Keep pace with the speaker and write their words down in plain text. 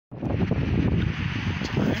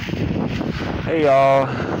Hey y'all,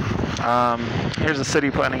 here's a city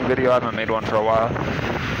planning video. I haven't made one for a while.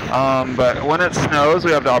 But when it snows,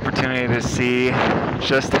 we have the opportunity to see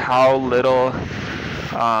just how little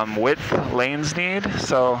width lanes need.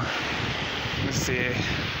 So let's see,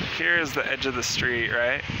 here is the edge of the street,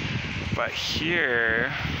 right? But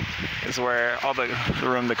here is where all the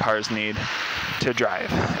room the cars need to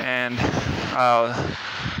drive. And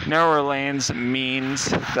narrower lanes means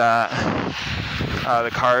that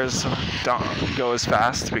the cars don't go as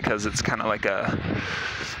fast because it's kind of like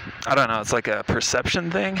I don't know, it's like a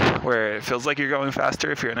perception thing where it feels like you're going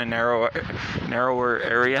faster if you're in a narrower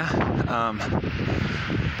area.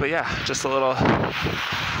 But yeah, just a little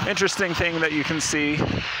interesting thing that you can see,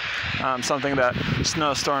 something that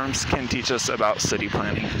snowstorms can teach us about city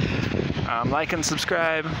planning. Like and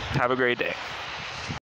subscribe. Have a great day.